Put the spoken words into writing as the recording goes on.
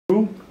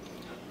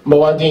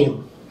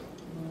Moadim.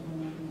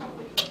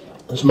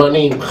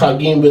 Zmanim,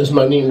 Chagim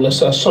v'Zmanim,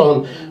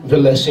 L'sason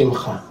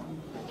v'Lesimcha.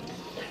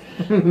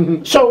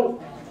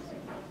 So,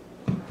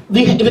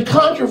 the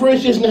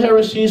controversies and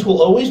heresies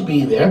will always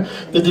be there.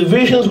 The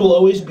divisions will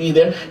always be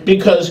there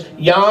because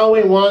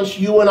Yahweh wants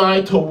you and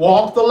I to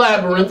walk the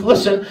labyrinth,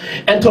 listen,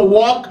 and to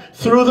walk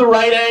through the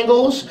right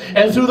angles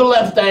and through the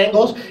left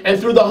angles and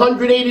through the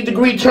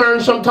 180-degree turn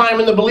sometime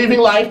in the believing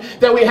life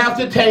that we have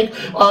to take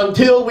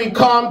until we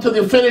come to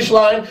the finish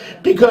line,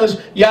 because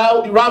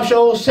Rav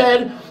Shaul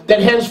said that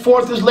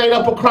henceforth is laid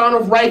up a crown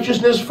of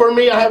righteousness for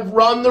me. I have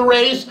run the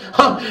race.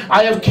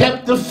 I have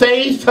kept the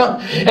faith.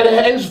 And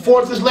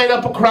henceforth is laid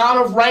up a crown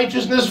of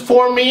righteousness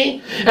for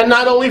me. And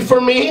not only for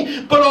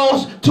me, but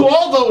also to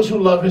all those who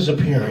love his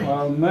appearing.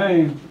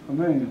 Amen.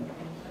 Amen.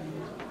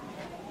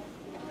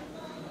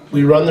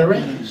 We run the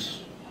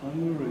race.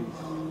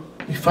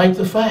 We fight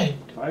the fight.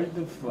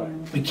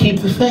 We keep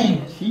the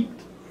faith.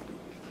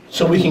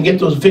 So we can get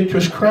those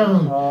victor's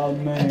crown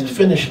at the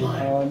finish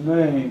line.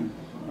 Amen.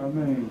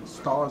 Amen.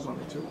 Stars on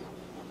it too.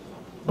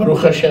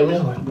 Baruch Hashem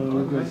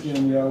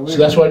Yahweh. So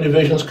that's why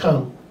divisions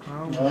come.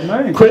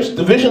 Amen. Chris,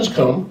 divisions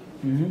come.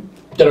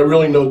 There are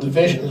really no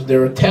divisions.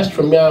 They're a test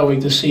from Yahweh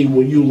to see,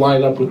 will you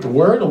line up with the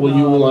word, or will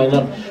you line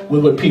up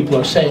with what people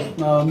are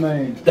saying?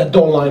 Amen. That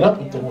don't line up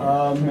with the word.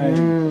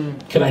 Amen.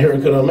 Can I hear a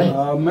good amen?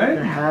 Amen.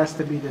 There has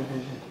to be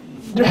division.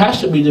 There has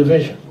to be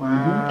division.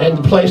 Wow. And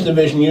the place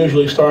division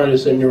usually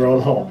starts in your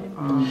own home.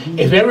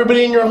 If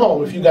everybody in your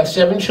home, if you got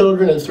 7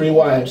 children and 3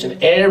 wives,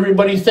 and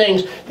everybody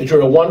thinks that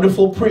you're a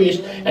wonderful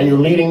priest and you're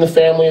leading the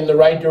family in the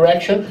right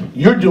direction,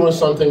 you're doing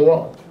something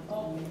wrong.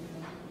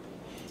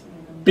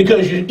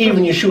 Because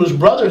even Yeshua's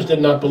brothers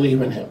did not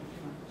believe in him.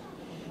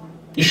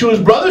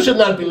 Yeshua's brothers did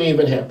not believe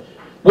in him.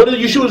 What is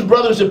Yeshua's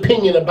brothers'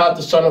 opinion about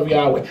the Son of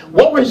Yahweh?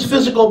 What were his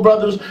physical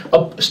brothers,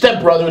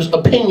 stepbrothers'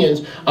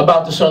 opinions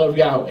about the Son of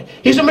Yahweh?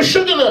 He's a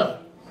Meshuggah.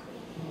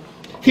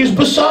 He's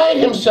beside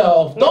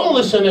himself. Don't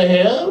listen to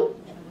him.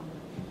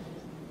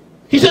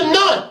 He's a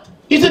nut.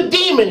 He's a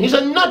demon. He's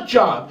a nut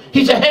job.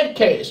 He's a head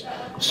case.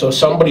 So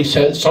somebody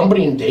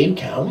in Dade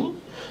County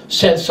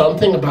said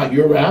something about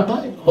your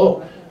rabbi?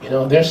 Oh, you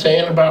know, they're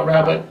saying about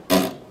rabbi.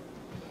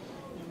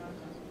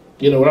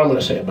 You know what I'm going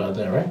to say about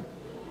that, right?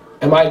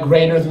 Am I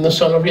greater than the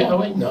Son of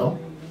Yahweh? No.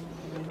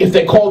 If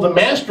they call the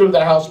master of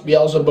the house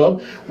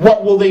Beelzebub,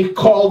 what will they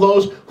call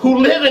those who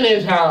live in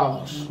his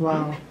house?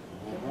 Wow.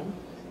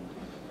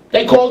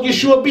 They called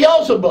Yeshua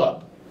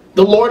Beelzebub,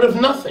 the Lord of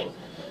nothing,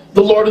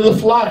 the Lord of the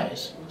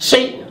flies,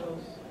 Satan.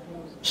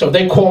 So if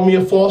they call me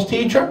a false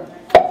teacher,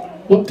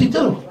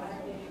 whoop-de-doo.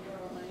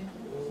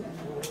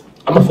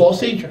 I'm a false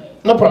teacher,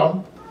 no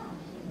problem.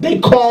 They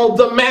called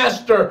the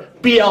master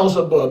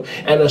Beelzebub,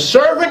 and a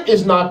servant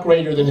is not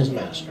greater than his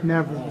master.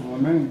 Never.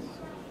 Amen.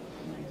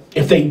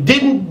 If they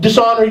didn't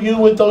dishonor you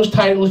with those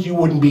titles, you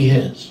wouldn't be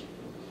his.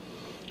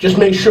 Just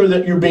make sure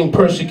that you're being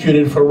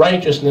persecuted for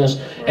righteousness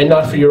and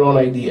not for your own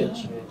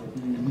ideas.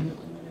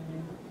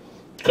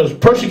 Because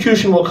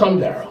persecution will come,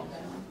 Darryl.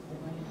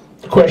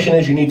 The question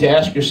is, you need to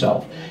ask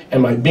yourself,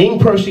 am I being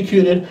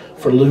persecuted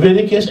for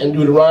Leviticus and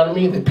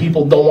Deuteronomy that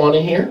people don't want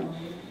to hear?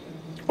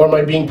 Or am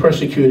I being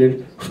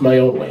persecuted for my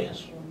own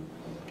ways?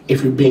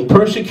 If you're being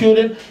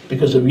persecuted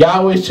because of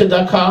Yahweh's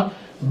tzedakah,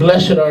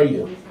 blessed are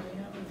you.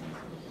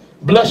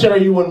 Blessed are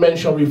you when men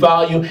shall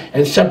revile you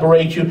and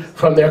separate you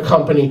from their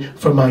company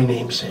for my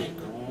name's sake.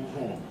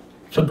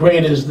 So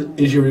great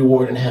is your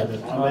reward in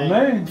heaven.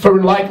 Amen. For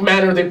in like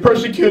manner they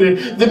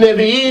persecuted the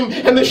Nevi'im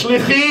and the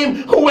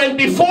Shlichim who went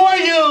before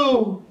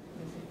you.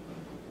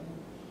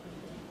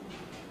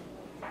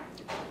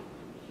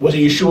 Was it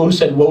Yeshua who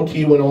said, woe to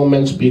you when all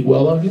men speak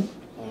well of you?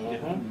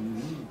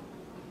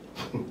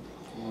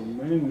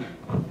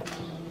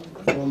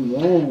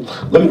 Amen.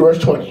 Look at verse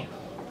 20.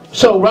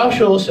 So Rav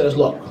Shaul says,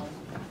 look,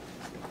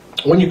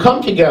 when you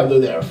come together,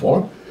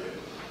 therefore,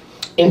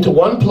 into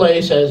one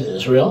place as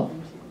Israel,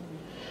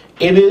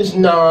 it is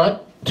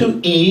not to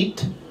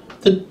eat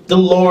the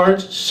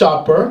Lord's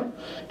Supper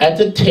at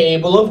the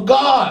table of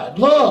God.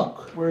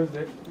 Look. Where is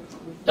it?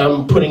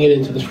 I'm putting it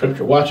into the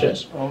scripture. Watch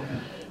this. Okay.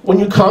 When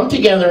you come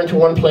together into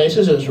one place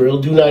as Israel,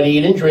 do not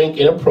eat and drink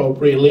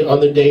inappropriately on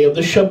the day of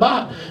the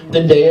Shabbat,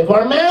 the day of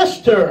our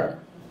Master.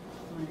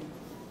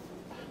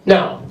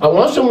 Now, I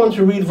want someone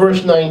to read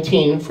verse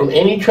 19 from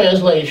any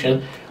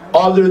translation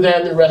other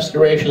than the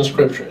Restoration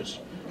Scriptures.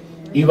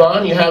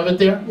 Yvonne, you have it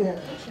there? Yeah.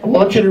 I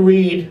want you to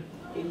read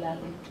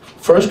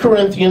 1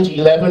 Corinthians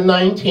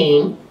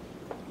 11:19,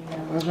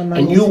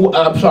 and you,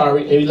 I'm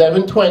sorry,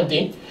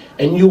 11:20,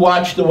 and you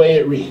watch the way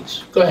it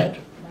reads. Go ahead.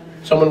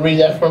 Someone read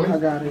that for me. I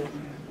got it.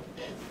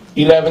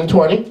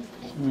 11:20.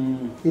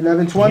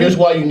 11:20. Here's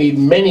why you need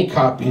many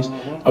copies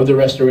of the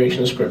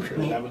Restoration Scriptures.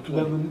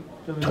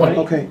 20.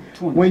 Okay.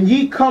 When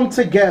ye come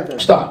together.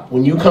 Stop.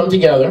 When you come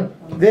together,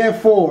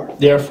 Therefore,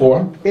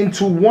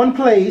 into one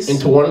place.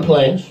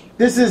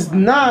 This is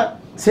not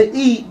to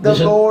eat the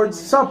Lord's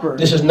Supper.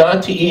 This is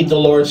not to eat the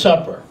Lord's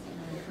Supper.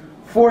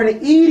 For an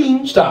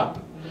eating. Stop.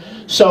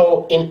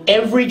 So in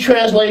every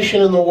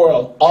translation in the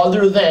world,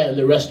 other than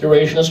the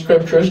Restoration of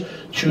Scriptures,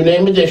 True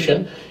Name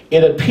Edition,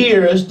 it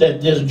appears that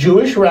this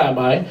Jewish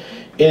rabbi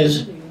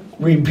is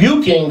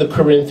rebuking the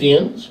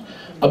Corinthians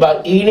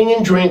about eating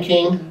and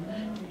drinking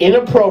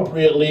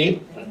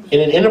inappropriately,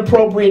 in an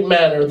inappropriate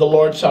manner, the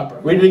Lord's Supper.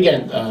 Read it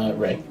again,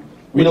 Ray.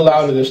 Read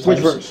aloud to this time. Which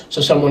verse? So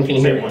someone can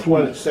hear it.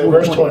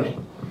 Verse 20.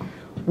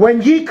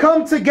 When ye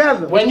come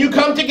together. When you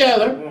come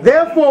together.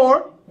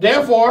 Therefore.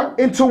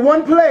 Into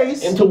one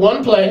place. Into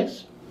one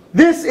place.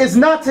 This is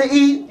not to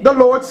eat the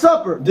Lord's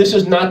Supper. This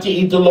is not to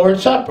eat the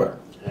Lord's Supper.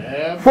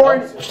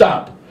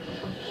 Stop.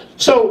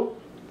 So,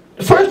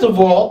 first of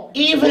all,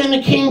 even in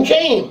the King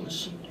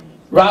James,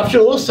 Rav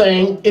Shaul is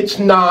saying it's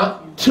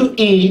not to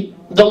eat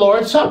the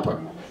Lord's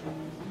Supper.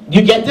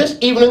 You get this?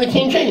 Even in the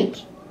King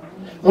James.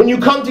 When you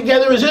come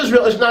together as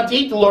Israel, it's not to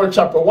eat the Lord's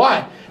Supper.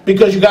 Why?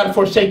 Because you got to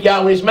forsake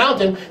Yahweh's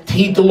mountain to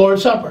eat the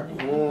Lord's Supper.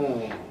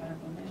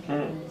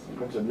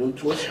 That's a new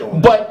twist on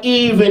it. But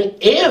even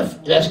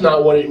if that's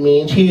not what it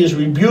means, he is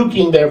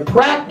rebuking their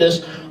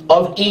practice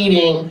of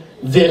eating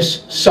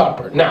this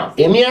supper. Now,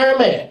 in the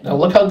Aramaic, now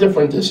look how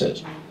different this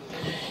is.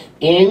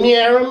 In the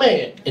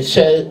Aramaic, it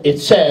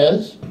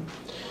says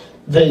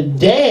the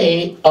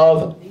day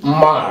of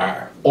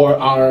Mar, or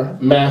our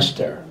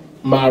master,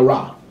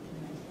 Marah.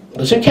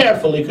 Listen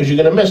carefully, because you're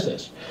going to miss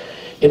this.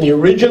 In the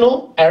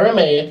original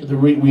Aramaic, the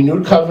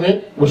renewed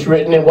covenant was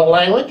written in what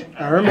language?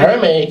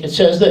 Aramaic. It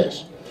says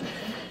this: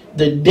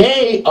 the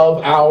day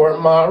of our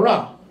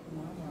Marah,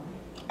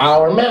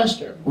 our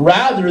master,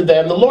 rather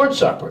than the Lord's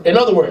Supper. In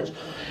other words,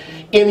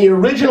 in the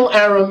original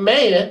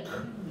Aramaic,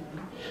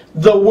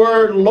 the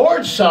word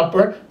Lord's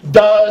Supper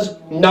does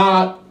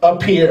not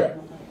appear.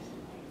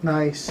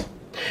 Nice.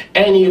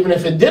 And even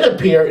if it did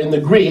appear in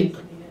the Greek,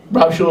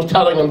 Rav Shaul was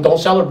telling them, don't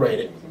celebrate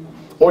it,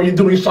 or you're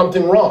doing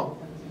something wrong.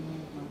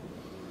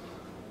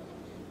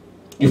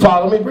 You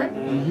follow me, Brett?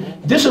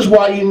 Mm-hmm. This is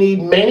why you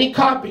need many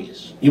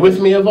copies. You with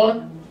me,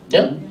 Yvonne?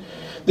 Yeah?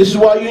 This is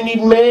why you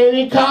need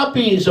many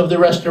copies of the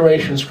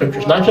Restoration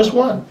Scriptures, not just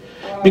one.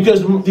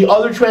 Because the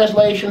other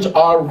translations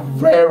are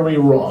very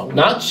wrong.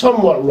 Not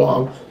somewhat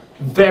wrong,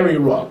 very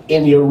wrong.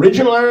 In the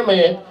original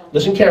Aramaic,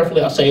 listen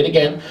carefully, I'll say it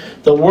again,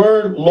 the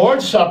word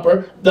Lord's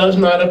Supper does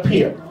not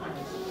appear.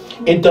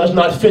 It does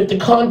not fit the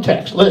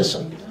context.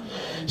 Listen.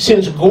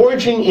 Since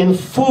gorging in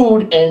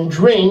food and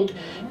drink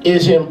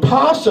is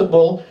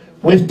impossible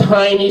with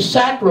tiny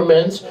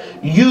sacraments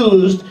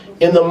used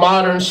in the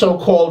modern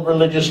so-called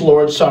religious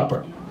Lord's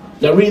Supper.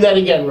 Now read that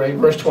again, Ray,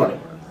 verse 20.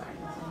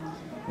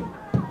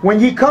 When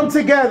ye come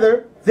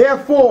together,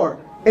 therefore,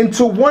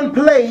 into one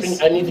place.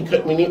 That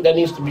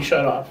needs to be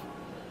shut off.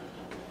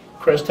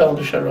 Chris, tell him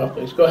to shut it off,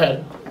 please. Go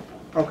ahead.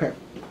 Okay.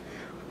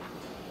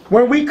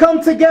 When we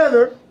come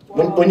together.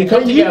 When you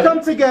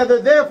come together,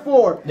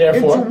 therefore,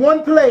 into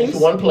one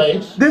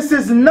place. This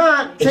is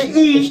not to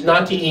eat. It's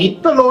not to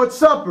eat the Lord's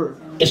Supper.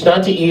 It's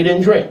not to eat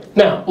and drink.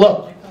 Now,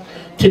 look.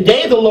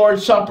 Today, the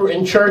Lord's Supper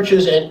in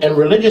churches and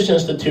religious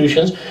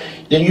institutions,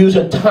 they use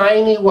a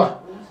tiny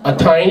what? A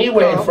tiny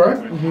wafer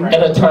and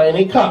a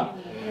tiny cup.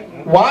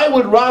 Why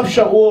would Rav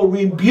Shaul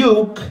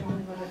rebuke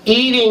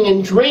eating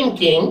and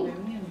drinking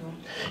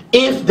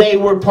if they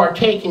were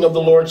partaking of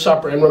the Lord's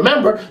Supper? And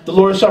remember, the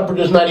Lord's Supper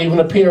does not even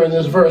appear in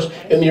this verse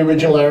in the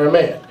original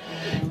Aramaic.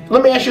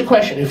 Let me ask you a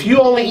question. If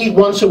you only eat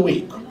once a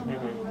week,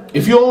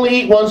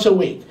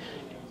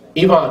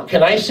 Yvonne,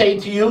 can I say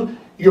to you,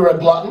 you're a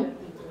glutton?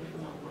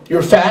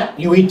 You're fat?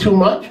 You eat too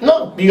much?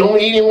 No, you're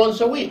only eating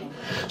once a week.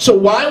 So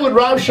why would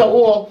Rav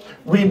Shaul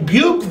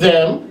rebuke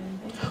them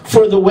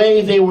for the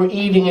way they were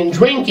eating and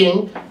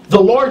drinking the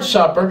Lord's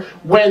Supper,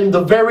 when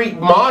the very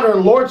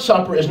modern Lord's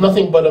Supper is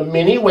nothing but a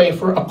mini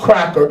wafer, a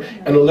cracker,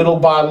 and a little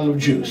bottle of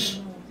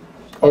juice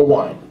or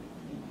wine?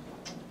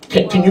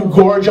 Can you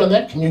gorge on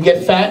that? Can you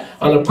get fat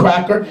on a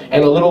cracker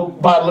and a little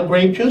bottle of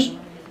grape juice?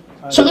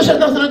 So this has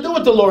nothing to do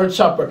with the Lord's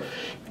Supper.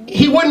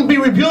 He wouldn't be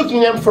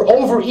rebuking them for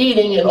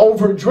overeating and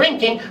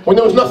over-drinking when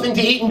there was nothing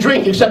to eat and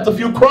drink except a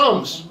few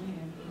crumbs.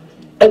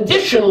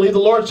 Additionally, the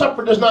Lord's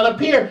Supper does not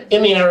appear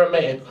in the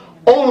Aramaic,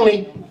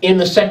 only in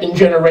the second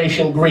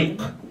generation Greek,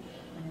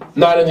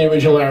 not in the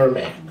original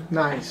Aramaic.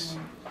 Nice.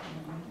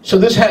 So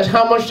this has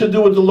how much to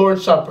do with the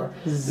Lord's Supper?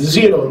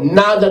 Zero.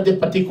 Nada de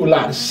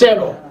particular.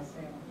 Zero.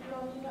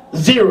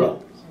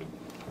 Zero.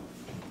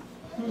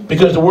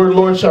 Because the word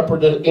Lord's Supper,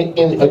 again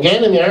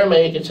in the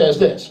Aramaic, it says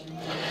this.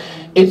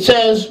 It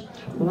says,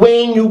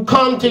 when you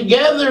come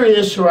together,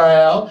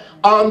 Israel,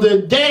 on the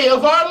day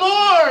of our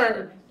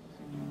Lord.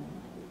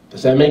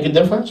 Does that make a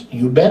difference?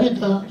 You bet it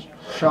does.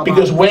 Shabbat.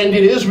 Because when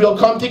did Israel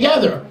come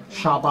together?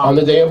 Shabbat. On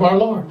the day of our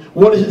Lord.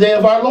 What is the day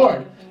of our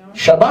Lord?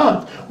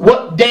 Shabbat.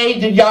 What day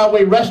did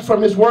Yahweh rest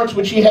from his works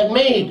which he had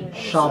made?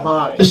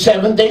 Shabbat. The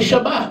seventh day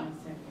Shabbat.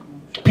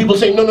 People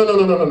say,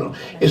 no.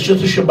 It's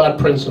just a Shabbat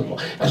principle.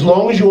 As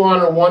long as you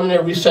honor one in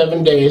every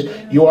 7 days,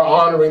 you are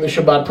honoring the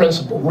Shabbat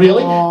principle.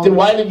 Really? Then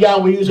why did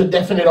Yahweh use a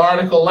definite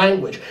article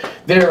language?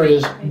 There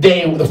is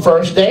day, the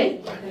first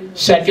day,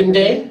 second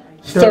day,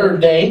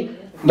 third day,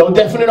 no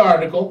definite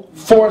article,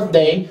 fourth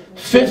day,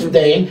 fifth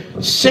day,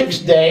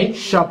 sixth day,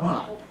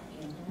 Shabbat.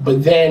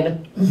 But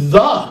then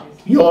the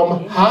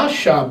Yom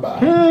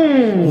HaShabbat,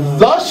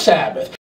 the Sabbath.